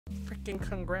freaking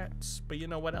congrats. But you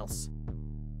know what else?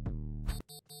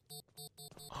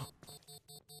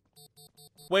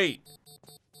 Wait.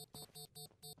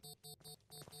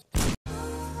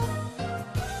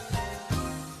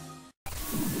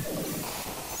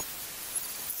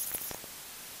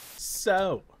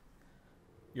 So,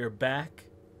 you're back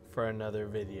for another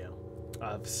video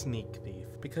of Sneak Thief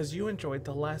because you enjoyed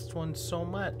the last one so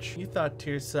much. You thought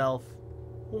to yourself,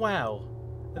 wow,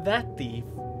 that thief,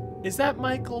 is that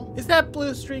Michael? Is that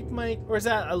Blue Streak Mike? Or is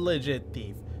that a legit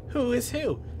thief? Who is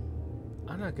who?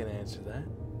 I'm not gonna answer that.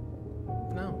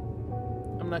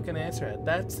 No, I'm not gonna answer that.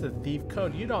 That's the thief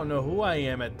code. You don't know who I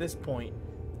am at this point.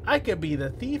 I could be the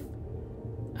thief.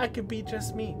 I could be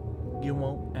just me. You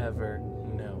won't ever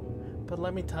know. But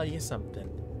let me tell you something.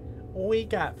 We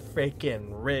got freaking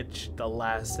rich the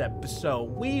last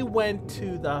episode. We went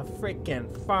to the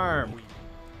freaking farm.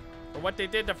 For what they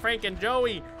did to Frank and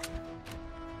Joey.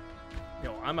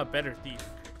 Yo, I'm a better thief.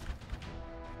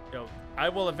 Yo, I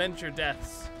will avenge your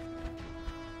deaths.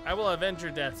 I will avenge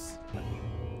your deaths.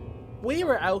 We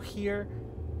were out here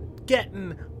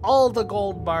getting all the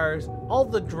gold bars, all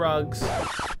the drugs.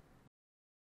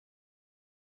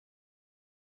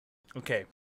 Okay,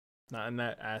 not in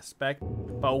that aspect,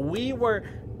 but we were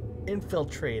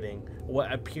infiltrating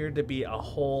what appeared to be a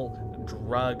whole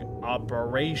drug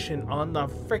operation on the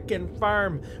frickin'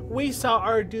 farm. We saw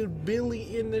our dude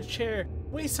Billy in the chair.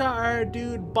 We saw our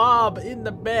dude Bob in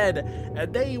the bed,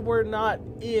 and they were not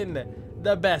in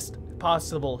the best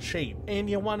possible shape. And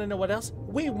you want to know what else?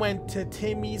 We went to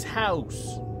Timmy's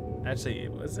house. Actually,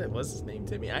 what's his name?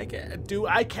 Timmy? I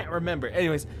can't remember.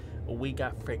 Anyways, we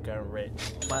got freaking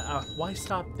rich. But why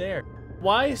stop there?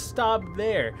 Why stop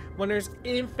there when there's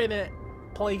infinite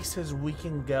places we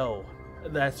can go?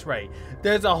 That's right.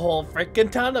 There's a whole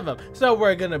freaking ton of them. So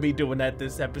we're gonna be doing that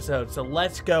this episode. So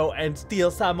let's go and steal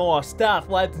some more stuff.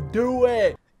 Let's do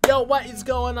it. Yo, what is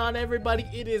going on, everybody?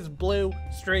 It is Blue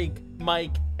Streak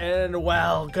Mike, and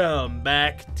welcome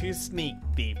back to Sneak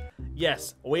Thief.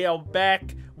 Yes, we are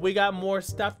back. We got more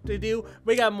stuff to do.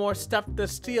 We got more stuff to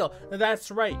steal.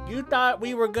 That's right. You thought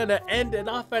we were gonna end it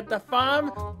off at the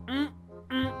farm?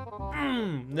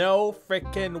 No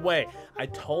freaking way. I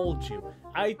told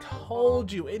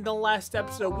you in the last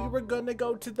episode we were gonna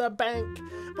go to the bank.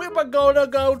 We were gonna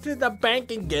go to the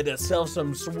bank and get ourselves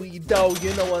some sweet dough.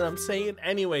 You know what I'm saying?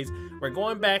 Anyways, we're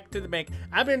going back to the bank.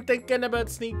 I've been thinking about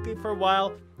Sneak Thief for a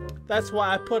while. That's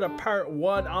why I put a part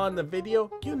 1 on the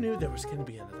video. You knew there was gonna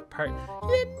be another part.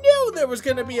 You knew there was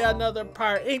gonna be another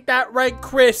part. Ain't that right,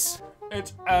 Chris?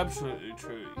 It's absolutely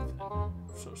true, Ethan.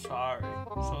 So sorry.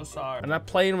 So sorry. I'm not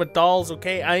playing with dolls,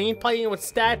 okay? I ain't playing with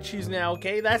statues now,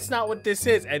 okay? That's not what this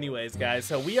is. Anyways, guys,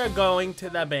 so we are going to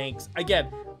the banks.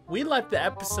 Again, we left the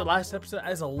last episode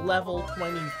as a level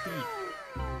 20 thief.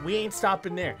 We ain't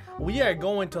stopping there. We are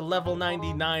going to level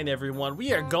 99, everyone.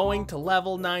 We are going to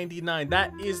level 99.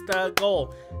 That is the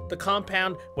goal. The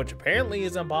compound, which apparently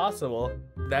is impossible,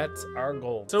 that's our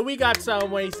goal. So we got some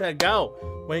ways to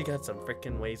go. We got some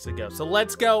freaking ways to go. So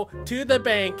let's go to the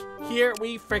bank. Here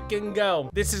we freaking go.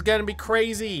 This is gonna be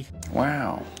crazy.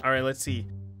 Wow. All right, let's see.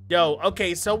 Yo,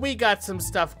 okay, so we got some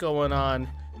stuff going on.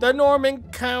 The Norman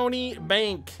County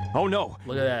Bank. Oh no.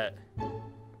 Look at that.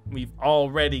 We've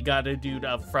already got a dude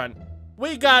up front.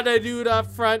 We got a dude up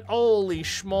front. Holy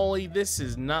schmoly, this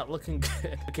is not looking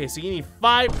good. Okay, so you need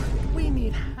 5. We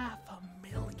need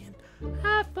 $500,000.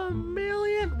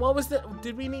 $500,000. What was that?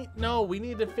 Did we need? No, we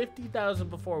needed 50,000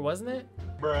 before, wasn't it?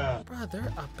 Bruh. Bruh,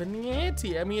 they're up in the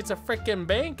ante. I mean, it's a freaking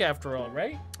bank after all,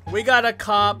 right? We got a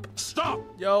cop. Stop.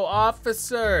 Yo,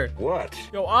 officer. What?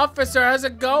 Yo, officer, how's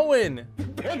it going? Your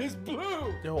pen is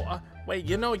blue. Yo, wait,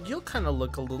 you know, you kind of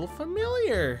look a little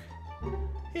familiar.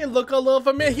 He look a little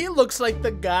familiar. He looks like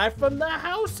the guy from the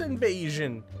house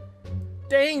invasion.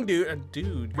 Dang, dude.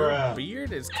 Dude, your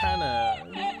beard is kind of...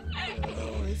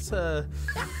 it's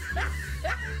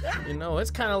you know,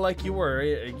 it's kind of like you were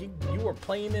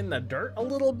playing in the dirt a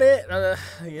little bit.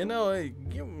 You know,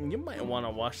 you might want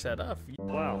to wash that off.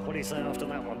 Wow, what do you say after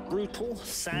that one? Brutal,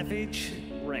 savage,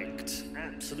 wrecked,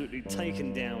 absolutely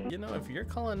taken down. You know, if you're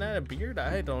calling that a beard,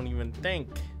 I don't even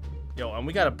think. Yo, and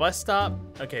we got a bus stop.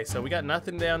 Okay, so we got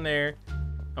nothing down there,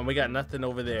 and we got nothing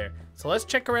over there. So let's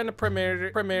check around the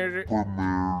perimeter.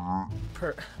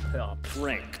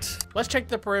 Wrecked. Let's check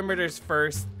the perimeters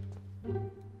first.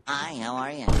 Hi, how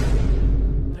are you?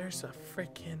 There's a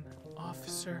freaking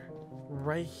officer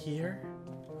right here.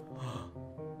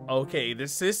 Okay,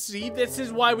 this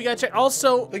is why we gotta check.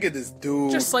 Also, look at this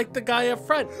dude. Just like the guy up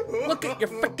front. Look at your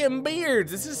freaking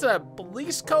beards. Is this a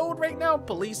police code right now?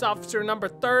 Police officer number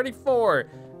 34.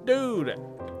 Dude,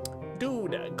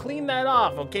 dude, clean that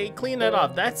off, okay? Clean that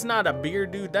off. That's not a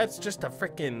beard, dude. That's just a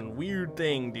freaking weird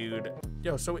thing, dude.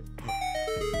 Yo, so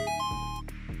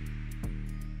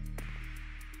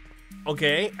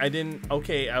okay, I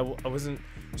wasn't.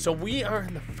 So we are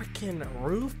in the freaking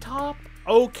rooftop?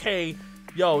 Okay,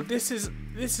 yo, this is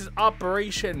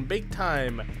Operation Big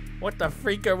Time. What the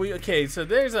freak are we? Okay, so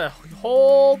there's a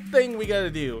whole thing we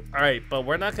gotta do. All right, but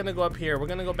we're not gonna go up here. We're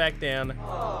gonna go back down.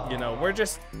 You know, we're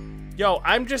just, yo,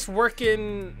 I'm just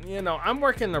working, you know, I'm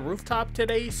working the rooftop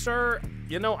today, sir.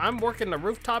 You know, I'm working the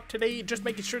rooftop today, just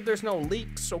making sure there's no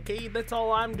leaks, okay? That's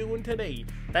all I'm doing today.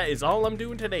 That is all I'm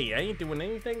doing today. I ain't doing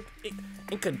anything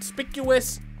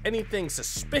inconspicuous, anything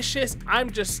suspicious.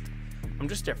 I'm just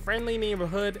a friendly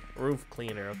neighborhood roof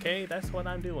cleaner, okay? That's what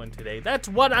I'm doing today. That's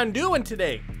what I'm doing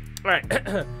today. All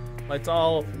right, let's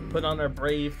all put on our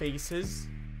brave faces.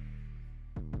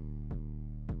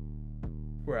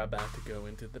 We're about to go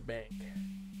into the bank.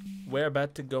 We're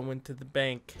about to go into the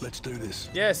bank. Let's do this.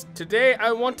 Yes, today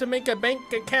I want to make a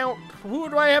bank account. Who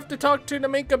do I have to talk to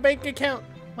make a bank account?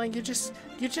 Well, you just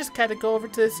gotta go over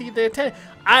to see the attendant.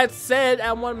 I said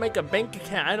I want to make a bank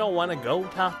account. I don't want to go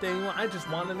talk to anyone. I just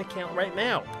want an account right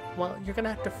now. Well, you're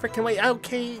gonna have to freaking wait.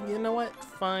 Okay, you know what?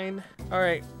 Fine. All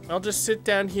right, I'll just sit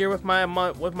down here with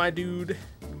my dude.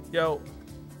 Yo,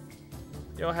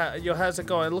 how's it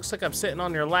going? It looks like I'm sitting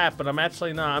on your lap, but I'm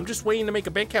actually not. I'm just waiting to make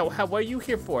a bank account. What are you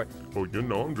here for? Oh, you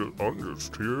know, I'm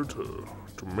just here to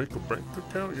make a bank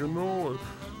account. You know,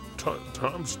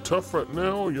 time's tough right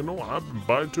now. You know, I've been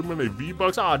buying too many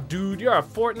V-Bucks. Aw, dude, you're a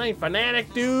Fortnite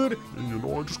fanatic, dude. And you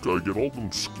know, I just gotta get all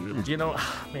them skins. You know,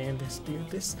 man, this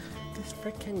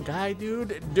freaking guy,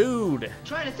 dude.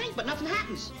 Trying to think, but nothing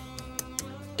happens.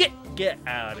 Get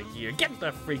out of here. Get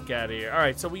the freak out of here. All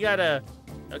right, so we gotta.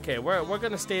 Okay, we're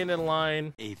gonna stand in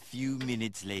line. A few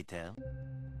minutes later.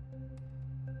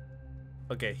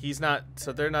 Okay, he's not.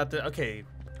 So they're not. Okay,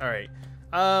 all right.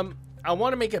 I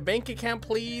want to make a bank account,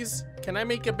 please. Can I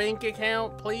make a bank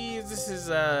account, please? This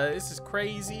is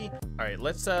crazy. All right,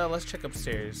 let's check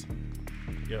upstairs.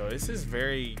 Yo, this is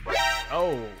very.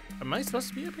 Oh, am I supposed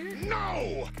to be up here?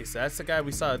 No! Okay, so that's the guy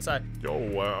we saw outside.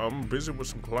 Yo, I'm busy with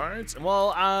some clients.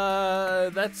 Well,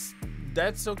 that's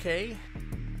okay.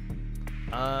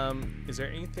 Is there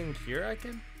anything here I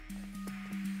can?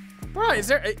 Bro, is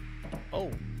there oh.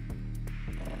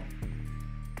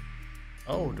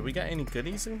 Oh, do we got any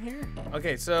goodies in here?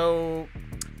 Okay, so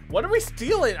what are we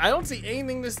stealing? I don't see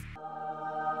anything this.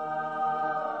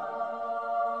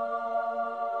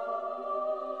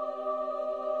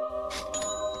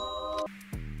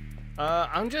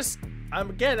 I'm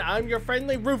your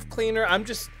friendly roof cleaner. I'm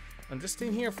just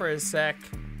in here for a sec.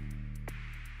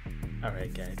 All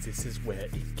right, guys, this is where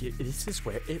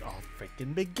it all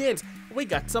freaking begins. We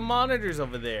got some monitors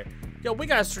over there. Yo, we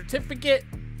got a certificate.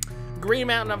 Green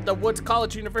Mountain of the Woods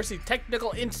College University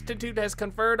Technical Institute has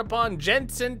conferred upon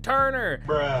Jensen Turner,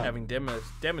 having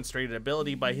demonstrated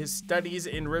ability by his studies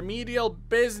in remedial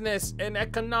business and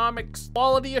economics,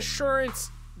 quality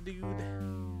assurance. Dude,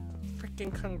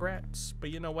 freaking congrats. But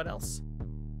you know what else?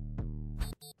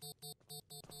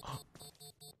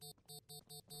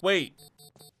 Wait.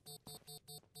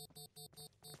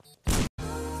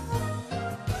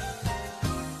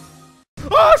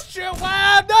 Oh shit,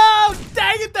 wow, no!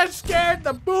 Dang it, that scared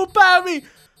the poop out of me!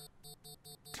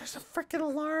 There's a freaking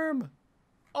alarm.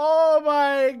 Oh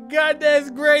my goodness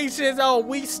gracious. Oh,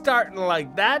 we starting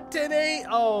like that today?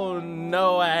 Oh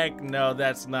no, heck no,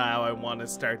 that's not how I want to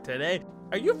start today.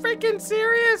 Are you freaking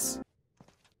serious?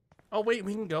 Oh wait,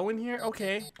 we can go in here?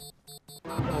 Okay.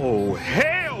 Oh,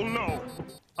 hell no!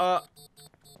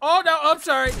 Oh no, I'm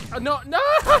sorry. No,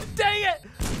 dang it!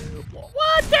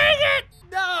 What, dang it!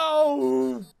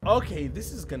 No! Okay,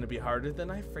 this is gonna be harder than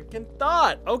I freaking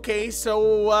thought. Okay,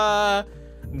 so,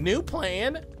 new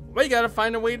plan. We gotta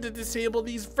find a way to disable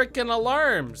these freaking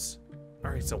alarms.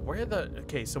 All right, so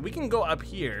okay, so we can go up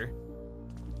here.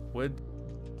 Okay,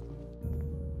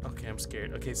 I'm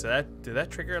scared. Okay, so did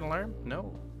that trigger an alarm?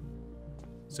 No.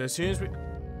 So as soon as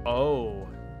oh.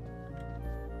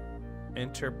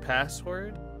 Enter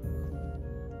password.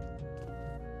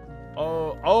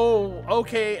 Oh,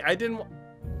 okay,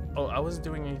 oh, I wasn't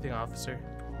doing anything, officer.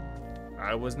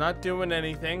 I was not doing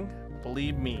anything,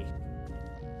 believe me.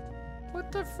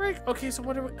 What the frick? Okay, so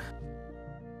what are we?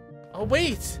 Oh,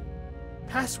 wait!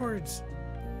 Passwords.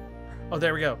 Oh,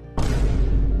 there we go.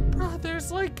 Bro, there's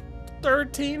like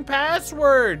 13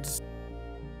 passwords.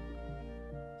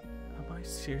 Am I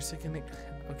seriously gonna?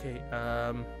 Okay,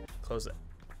 close it.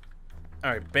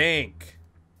 All right, bank.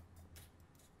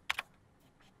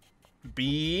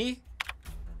 B-A-N-K.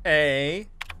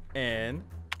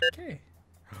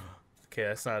 Okay,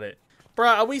 that's not it. Bro,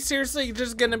 are we seriously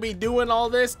just gonna be doing all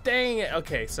this? Dang it.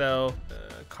 Okay, so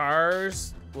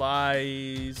cars,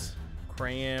 lies,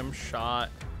 cram, shot.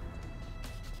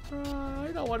 I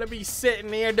don't want to be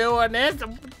sitting here doing this.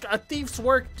 A thief's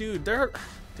work, dude.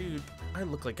 Dude, I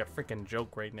look like a freaking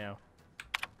joke right now.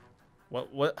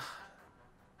 What?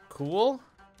 Cool?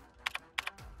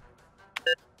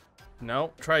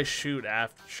 No, try shot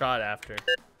after.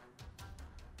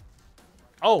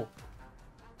 Oh.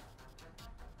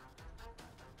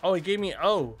 Oh, he gave me,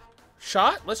 oh.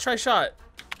 Shot? Let's try shot.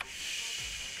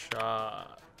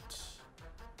 Shot.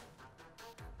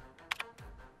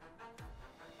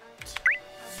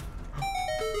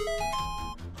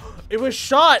 It was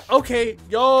shot. Okay.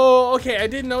 Yo, okay. I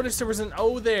didn't notice there was an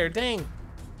O there. Dang.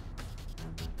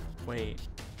 Wait.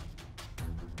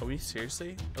 Are we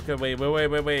seriously? Okay,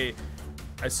 wait.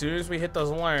 As soon as we hit those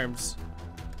alarms.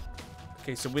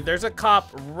 Okay, so there's a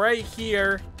cop right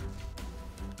here.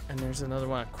 And there's another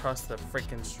one across the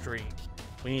freaking street.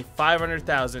 We need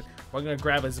 500,000. We're gonna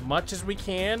grab as much as we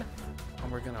can. And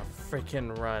we're gonna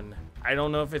freaking run. I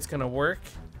don't know if it's gonna work.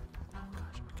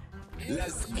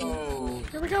 Let's go.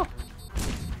 Here we go.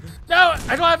 No,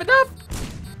 I don't have enough.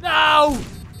 No,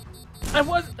 I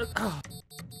was. Oh.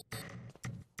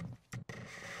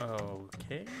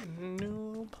 Okay,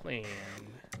 new plan.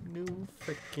 New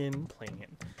freaking plan.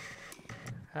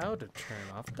 How to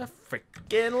turn off the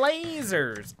freaking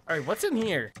lasers. All right, what's in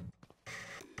here?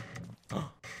 Are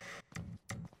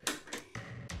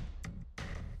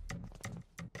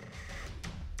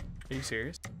you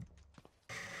serious?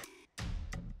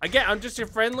 Again, I'm just your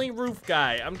friendly roof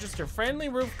guy.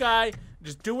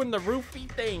 Just doing the roofy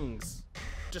things.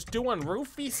 Just doing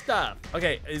roofy stuff.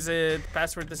 Okay, is it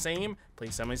password the same?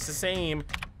 Please tell me it's the same.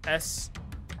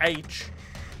 S-H-O-T.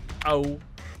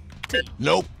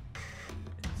 Nope.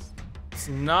 It's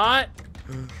not.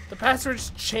 The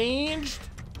password's changed.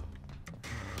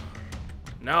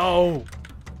 No.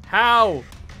 How?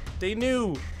 They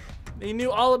knew. They knew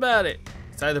all about it.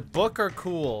 It's either book or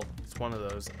cool. It's one of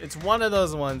those. It's one of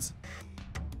those ones.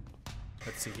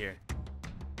 Let's see here.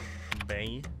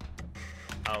 B.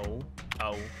 O.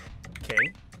 O.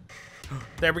 K.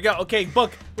 There we go. Okay,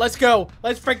 book. Let's go.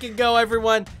 Let's freaking go,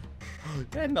 everyone.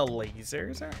 And the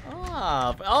lasers are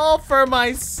off. All for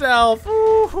myself.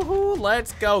 Ooh,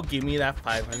 let's go. Give me that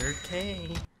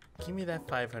 500K. Give me that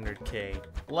 500K.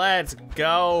 Let's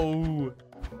go.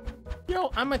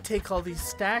 Yo, I'm gonna take all these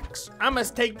stacks. I'm gonna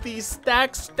take these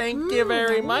stacks. Thank you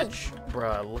very much.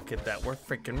 Bruh, look at that. We're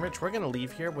freaking rich. We're gonna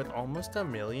leave here with almost $1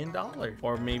 million.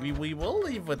 Or maybe we will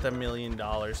leave with $1 million.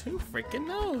 Who freaking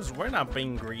knows? We're not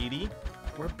being greedy.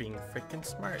 We're being freaking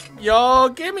smart. Yo,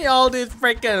 give me all this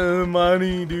freaking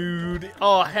money, dude.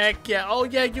 Oh, heck yeah. Oh,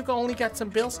 yeah, you only got some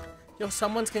bills. Yo,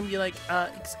 someone's gonna be like,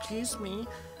 excuse me.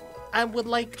 I would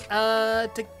like to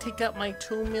take out my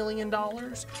 $2 million.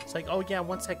 It's like, oh yeah,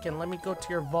 1 second. Let me go to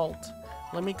your vault.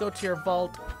 Let me go to your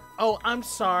vault. Oh, I'm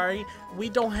sorry. We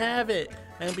don't have it.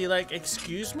 And be like,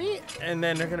 excuse me? And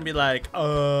then they're gonna be like,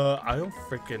 I don't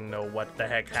freaking know what the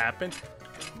heck happened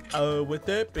with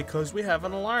it because we have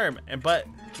an alarm. But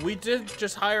we did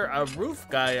just hire a roof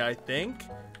guy, I think.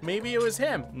 Maybe it was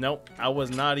him. Nope, I was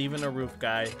not even a roof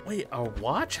guy. Wait, a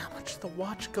watch? How much did the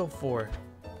watch go for?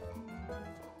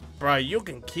 Bro, you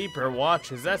can keep her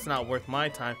watches. That's not worth my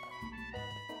time.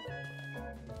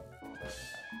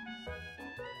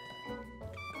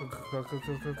 Go, go, go,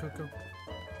 go, go, go.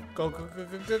 Go, go, go,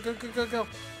 go, go, go, go, go, go.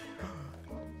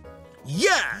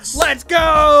 Yes! Let's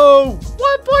go!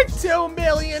 $1.2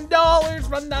 million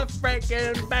from the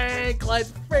freaking bank.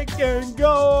 Let's freaking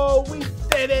go. We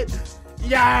did it.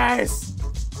 Yes!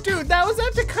 Dude, that was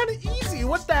actually kind of easy.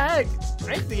 What the heck?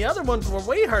 I think the other ones were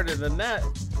way harder than that.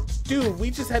 Dude,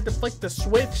 we just had to flick the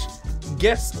switch,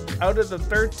 guess out of the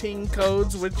 13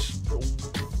 codes, which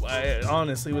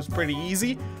honestly was pretty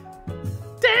easy.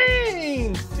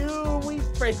 Dang! Dude, we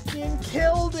freaking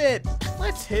killed it!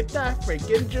 Let's hit that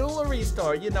freaking jewelry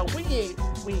store. You know, we ain't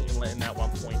letting that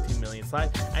 1.2 million slide.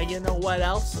 And you know what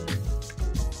else?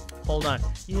 Hold on.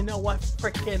 You know what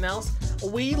freaking else?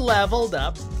 We leveled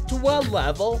up to a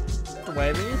level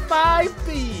 25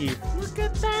 thief. Look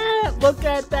at that. Look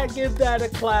at that. Give that a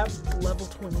clap. Level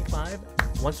 25.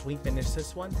 Once we finish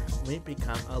this one, we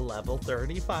become a level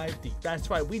 35 thief.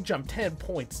 That's right. We jumped 10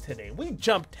 points today. We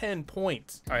jumped 10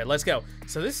 points. All right, let's go.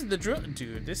 So this is the drill.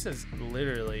 Dude, this is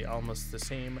literally almost the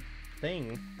same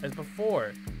thing as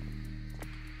before.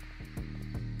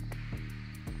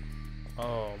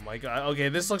 Oh my god. Okay,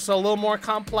 this looks a little more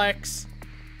complex.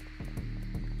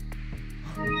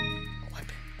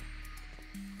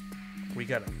 We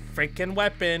got a freaking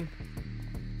weapon.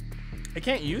 I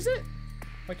can't use it?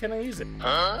 Why can't I use it?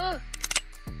 Huh?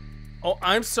 Oh,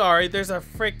 I'm sorry. There's a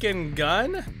freaking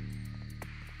gun?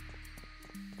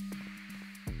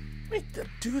 Wait,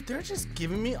 dude, they're just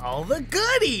giving me all the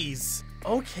goodies.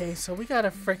 Okay, so we got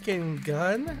a freaking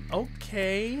gun.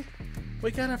 Okay. We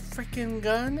got a freaking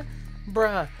gun.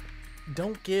 Bruh,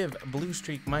 don't give Blue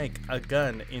Streak Mike a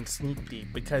gun in Sneak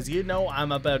Deep because you know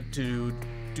I'm about to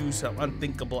do some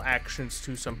unthinkable actions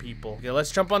to some people. Okay,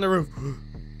 let's jump on the roof.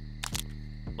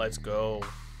 Let's go.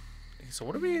 Okay, so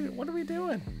what are we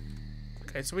doing?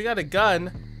 Okay, so we got a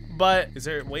gun, but is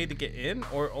there a way to get in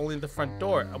or only the front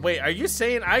door? Wait, are you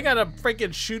saying I gotta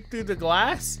freaking shoot through the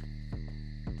glass?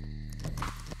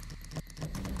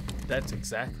 That's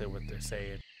exactly what they're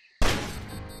saying.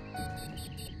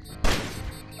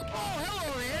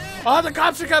 Oh, the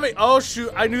cops are coming! Oh,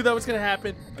 shoot. I knew that was gonna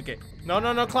happen. Okay. No,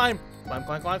 climb.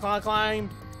 Climb.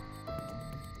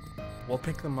 We'll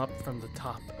pick them up from the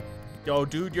top. Yo,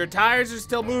 dude, your tires are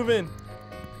still moving.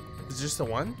 Is it just the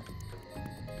one?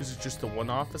 Is it just the one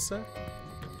officer?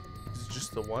 Is it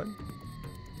just the one?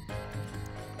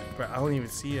 Bro, I don't even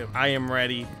see him. I am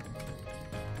ready.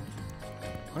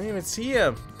 I don't even see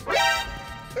him.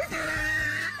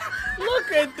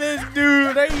 Look at this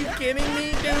dude. Are you kidding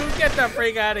me, dude? Get the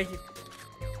freak out of here.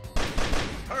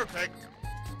 Perfect.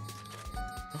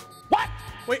 What?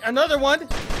 Wait, another one?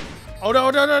 Oh,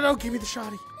 no. Give me the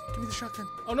shotty. Give me the shotgun.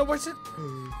 Oh, no, where's it?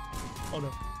 Oh,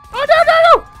 no. Oh,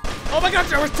 no. Oh, my gosh,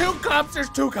 there was 2 cops. There's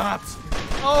 2 cops.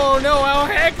 Oh, no. Oh,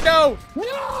 heck no.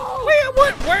 No. Wait,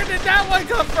 what? Where did that one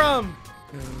come from?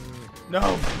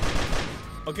 No.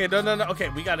 Okay, no. Okay,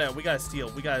 we gotta steal.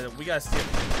 We gotta steal.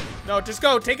 No, just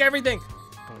go. Take everything.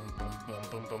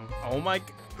 Boom. Oh my.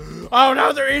 Oh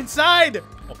no, they're inside.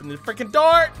 Open the freaking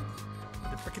door.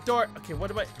 The freaking door. Okay, what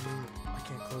am I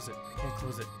can't close it.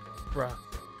 Bruh.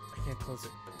 I can't close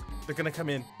it. They're gonna come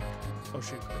in. Oh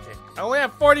shoot. Okay. I only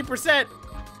have 40%.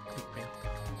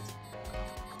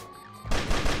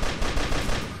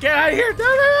 Get out of here. No.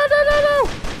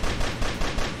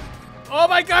 Oh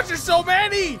my gosh, there's so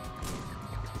many.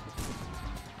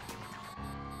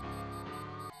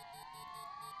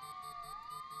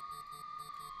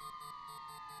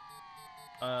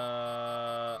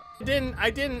 I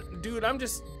didn't, dude, I'm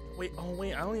just, wait,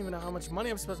 I don't even know how much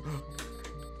money I'm supposed to,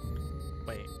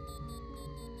 wait.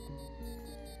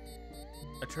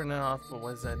 I turn it off, but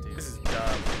what does that do? This is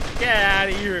dumb. Get out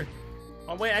of here.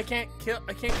 Oh wait, I can't kill it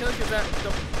because that,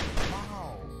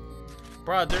 wow.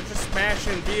 Bro, they're just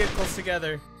smashing vehicles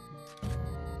together.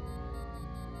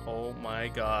 Oh my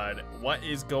God, what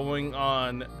is going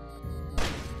on?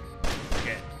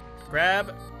 Okay,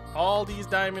 grab all these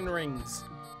diamond rings.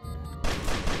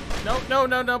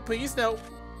 No, please, no.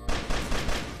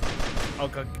 Oh,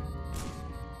 God.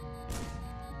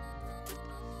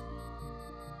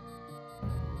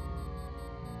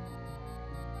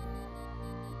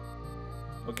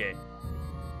 Okay.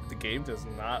 The game does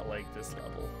not like this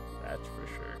level. That's for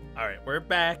sure. All right, we're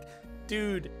back.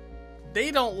 Dude,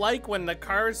 they don't like when the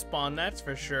cars spawn, that's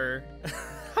for sure.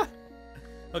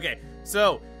 Okay,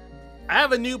 so I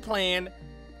have a new plan.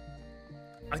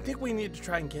 I think we need to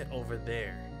try and get over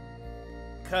there.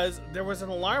 Because there was an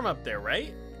alarm up there,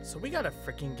 right? So we gotta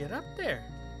freaking get up there.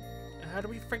 And how do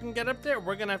we freaking get up there?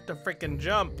 We're gonna have to freaking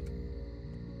jump.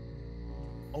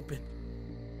 Open.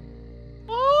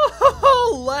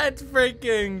 Oh, let's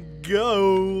freaking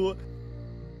go.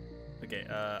 Okay,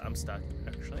 I'm stuck,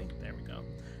 actually. There we go.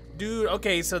 Dude,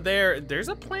 okay, so there's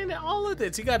a plan to all of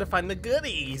this. You gotta find the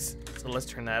goodies. So let's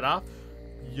turn that off.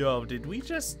 Yo, did we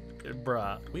just...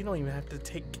 Bruh, we don't even have to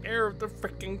take care of the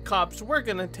freaking cops. We're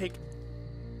gonna take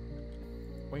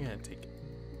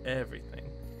everything.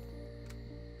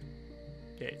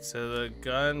 Okay, so the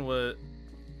gun was...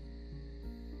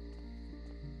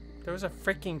 There was a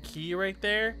freaking key right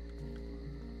there?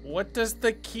 What does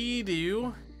the key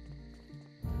do?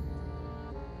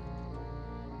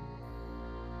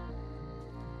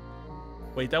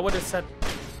 Wait, that would have said...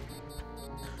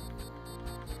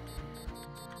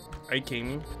 Are you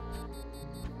kidding me?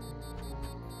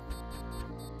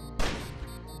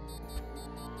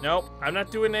 Nope, I'm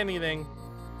not doing anything.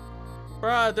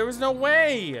 Bruh, there was no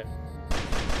way.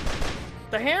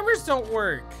 The hammers don't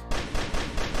work.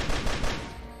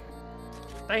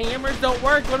 The hammers don't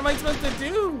work. What am I supposed to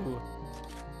do?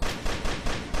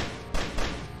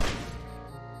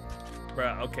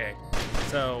 Bruh, okay.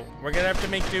 So, we're gonna have to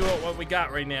make do with what we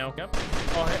got right now. Yep.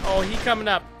 Oh, he coming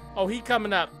up. Oh, he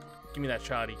coming up. Give me that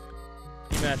shotty.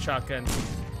 Give me that shotgun.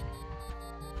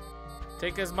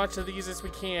 Take as much of these as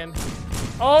we can.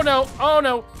 Oh no! Oh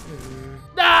no!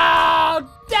 No!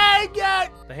 Dang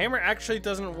it! The hammer actually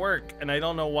doesn't work, and I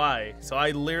don't know why. So I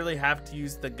literally have to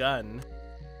use the gun.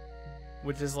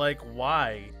 Which is like,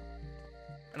 why?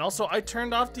 And also, I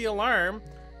turned off the alarm.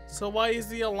 So why is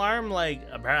the alarm like,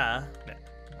 bruh?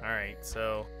 Alright,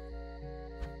 so...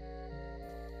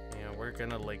 yeah, we're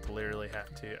gonna like literally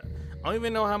have to... I don't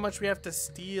even know how much we have to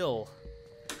steal.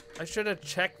 I should have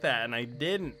checked that and I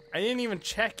didn't. I didn't even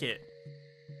check it.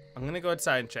 I'm gonna go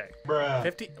outside and check. Bruh.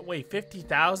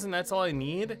 50,000, that's all I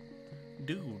need?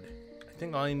 Dude, I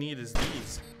think all I need is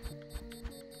these.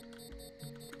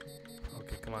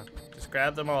 Okay, come on. Just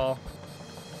grab them all.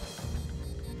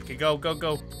 Okay, go, go,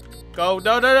 go. Go,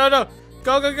 no, no, no, no.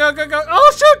 Go, go, go, go, go.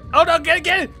 Oh, shoot. Oh, no, get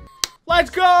it. Let's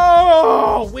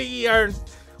go. We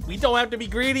don't have to be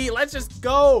greedy. Let's just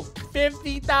go.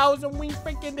 50,000, we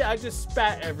freaking did. I just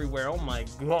spat everywhere. Oh my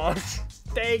gosh.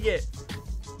 Dang it.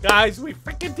 Guys, we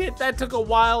freaking did. That took a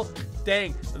while.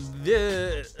 Dang.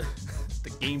 The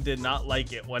game did not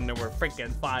like it when there were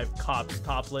freaking 5 cops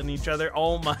toppling each other.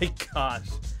 Oh my gosh.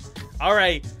 All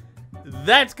right.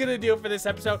 That's gonna do it for this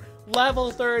episode.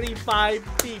 Level 35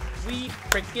 thief. We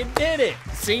freaking did it.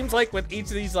 Seems like with each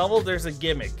of these levels, there's a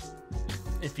gimmick.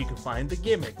 If you can find the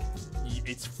gimmick,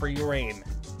 it's free reign.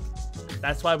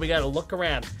 That's why we gotta look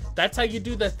around. That's how you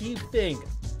do the thief thing.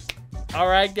 All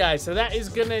right, guys. So that is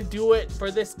gonna do it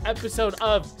for this episode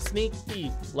of Sneak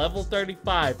Thief Level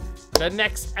 35. The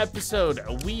next episode,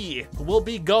 we will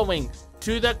be going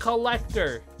to the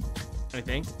collector. I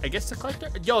guess the collector.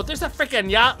 Yo, there's a freaking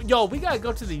yacht. Yo, we gotta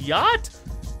go to the yacht.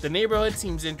 The neighborhood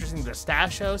seems interesting. The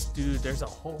stash house, dude. There's a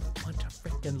whole bunch of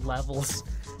freaking levels.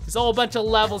 There's a whole bunch of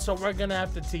levels, so we're gonna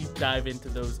have to deep dive into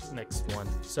those next one.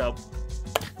 So,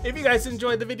 if you guys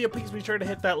enjoyed the video, please be sure to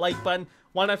hit that like button.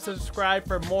 Want to subscribe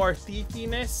for more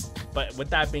thiefiness. But with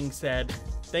that being said,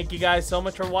 thank you guys so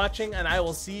much for watching, and I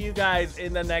will see you guys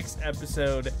in the next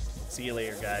episode. See you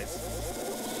later, guys.